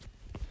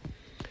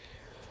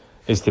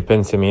Este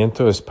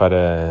pensamiento es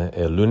para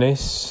el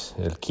lunes,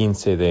 el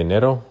 15 de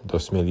enero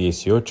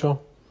 2018,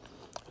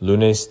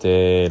 lunes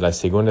de la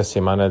segunda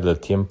semana del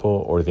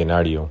tiempo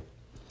ordinario.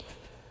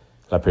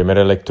 La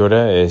primera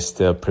lectura es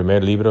del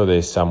primer libro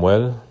de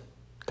Samuel,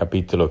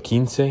 capítulo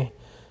 15,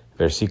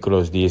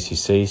 versículos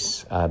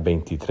 16 a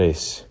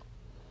 23.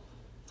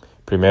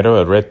 Primero,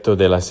 el reto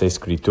de las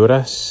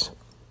Escrituras.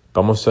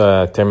 Vamos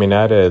a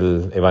terminar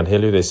el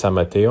Evangelio de San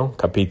Mateo,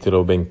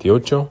 capítulo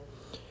 28,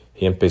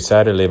 y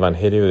empezar el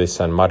Evangelio de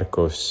San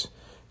Marcos,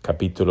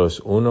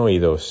 capítulos 1 y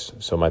 2.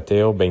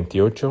 Mateo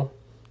 28,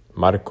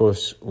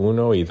 Marcos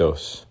 1 y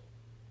 2.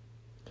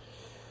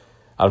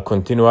 Al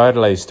continuar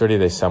la historia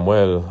de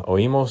Samuel,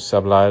 oímos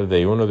hablar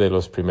de uno de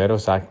los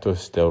primeros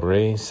actos del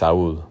rey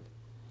Saúl.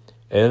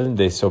 Él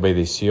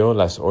desobedeció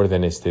las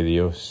órdenes de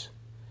Dios.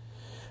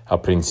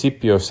 Al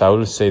principio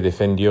Saúl se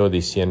defendió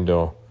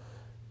diciendo: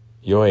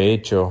 Yo de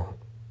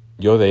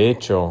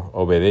hecho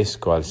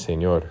obedezco al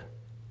Señor.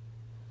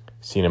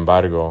 Sin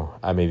embargo,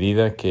 a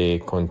medida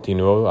que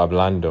continuó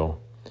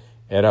hablando,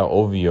 era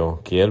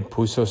obvio que él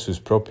puso sus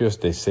propios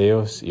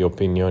deseos y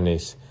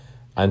opiniones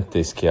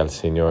antes que al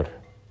Señor,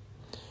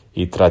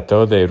 y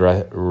trató de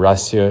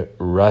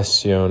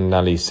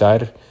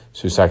racionalizar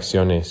sus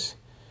acciones.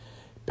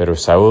 Pero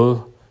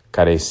Saúl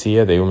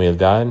carecía de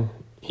humildad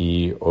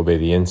y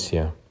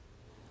obediencia.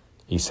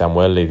 Y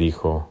Samuel le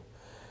dijo: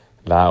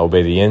 La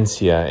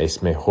obediencia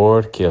es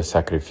mejor que el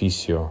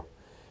sacrificio,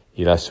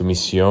 y la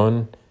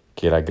sumisión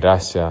que la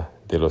grasa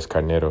de los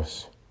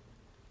carneros.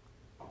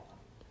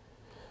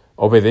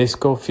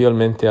 ¿Obedezco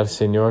fielmente al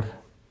Señor?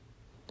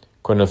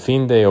 Con el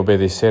fin de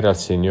obedecer al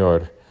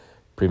Señor,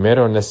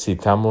 primero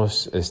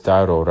necesitamos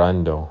estar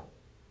orando.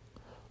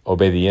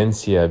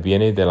 Obediencia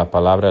viene de la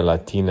palabra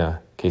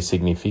latina que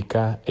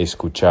significa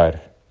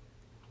escuchar.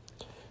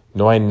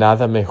 No hay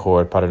nada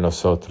mejor para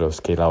nosotros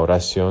que la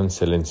oración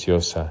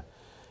silenciosa,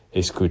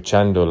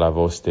 escuchando la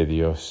voz de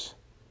Dios.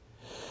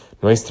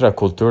 Nuestra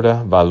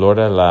cultura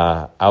valora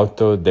la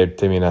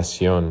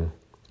autodeterminación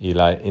y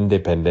la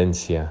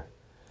independencia,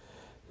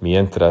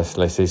 mientras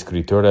las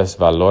Escrituras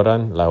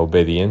valoran la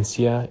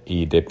obediencia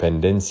y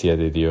dependencia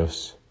de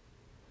Dios.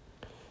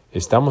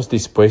 ¿Estamos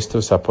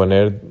dispuestos a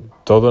poner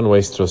todo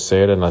nuestro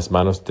ser en las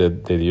manos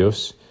de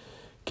Dios,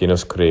 que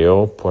nos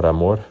creó por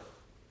amor?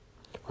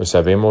 ¿O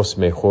sabemos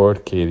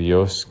mejor que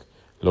Dios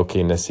lo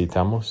que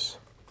necesitamos?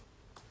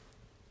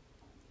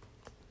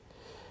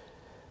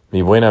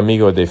 Mi buen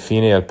amigo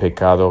define el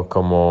pecado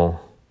como: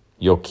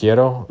 yo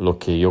quiero lo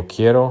que yo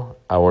quiero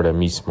ahora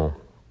mismo.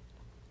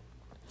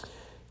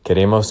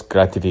 Queremos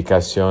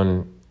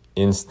gratificación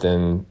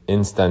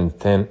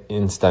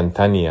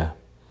instantánea,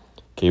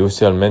 que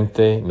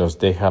usualmente nos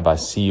deja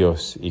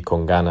vacíos y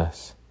con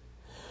ganas.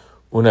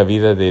 Una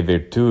vida de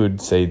virtud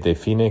se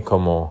define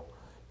como: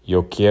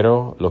 yo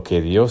quiero lo que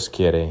Dios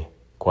quiere,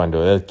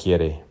 cuando Él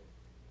quiere.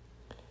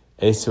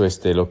 Eso es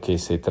de lo que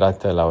se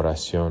trata la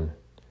oración.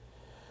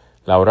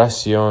 La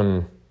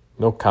oración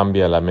no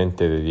cambia la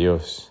mente de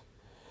Dios.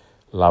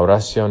 La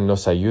oración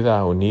nos ayuda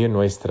a unir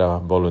nuestra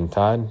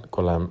voluntad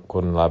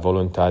con la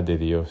voluntad de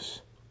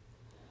Dios.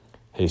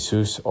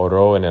 Jesús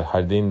oró en el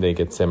jardín de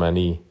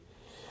Getsemaní: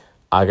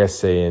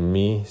 hágase en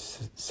mí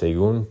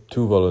según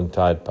tu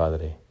voluntad,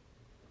 Padre.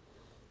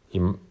 Y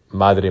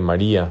Madre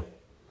María,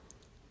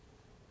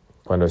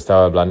 cuando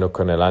estaba hablando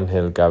con el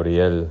ángel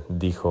Gabriel,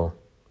 dijo: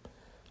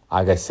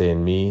 hágase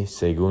en mí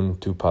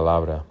según tu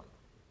palabra.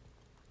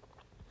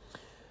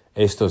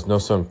 Estos no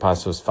son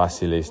pasos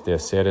fáciles de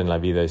hacer en la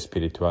vida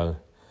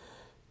espiritual,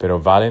 pero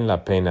valen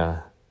la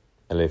pena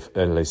el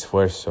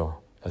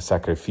esfuerzo, el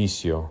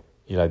sacrificio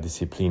y la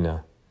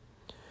disciplina.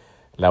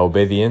 La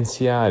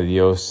obediencia a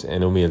Dios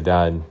en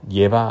humildad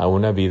lleva a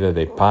una vida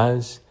de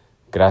paz,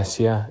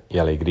 gracia y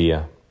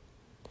alegría.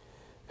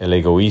 El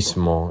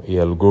egoísmo y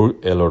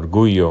el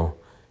orgullo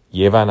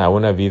llevan a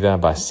una vida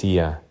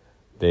vacía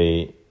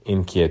de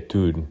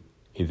inquietud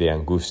y de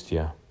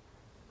angustia.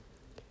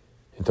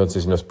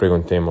 Entonces nos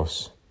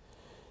preguntemos: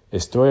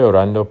 ¿estoy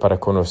orando para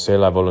conocer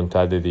la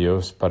voluntad de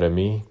Dios para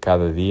mí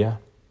cada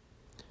día?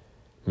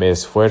 ¿Me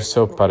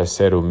esfuerzo para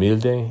ser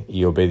humilde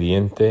y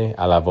obediente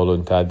a la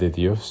voluntad de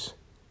Dios?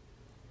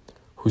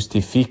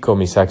 ¿Justifico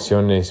mis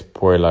acciones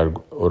por el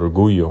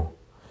orgullo,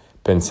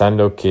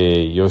 pensando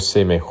que yo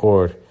sé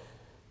mejor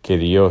que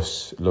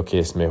Dios lo que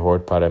es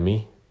mejor para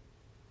mí?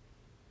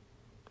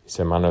 Mis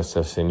hermanos,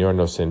 el Señor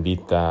nos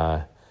invita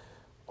a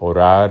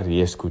orar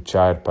y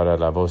escuchar para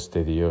la voz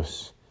de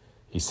Dios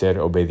y ser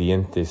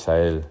obedientes a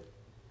Él.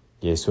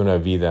 Y es una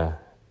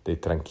vida de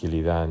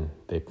tranquilidad,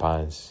 de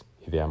paz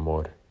y de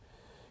amor.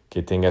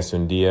 Que tengas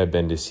un día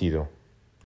bendecido.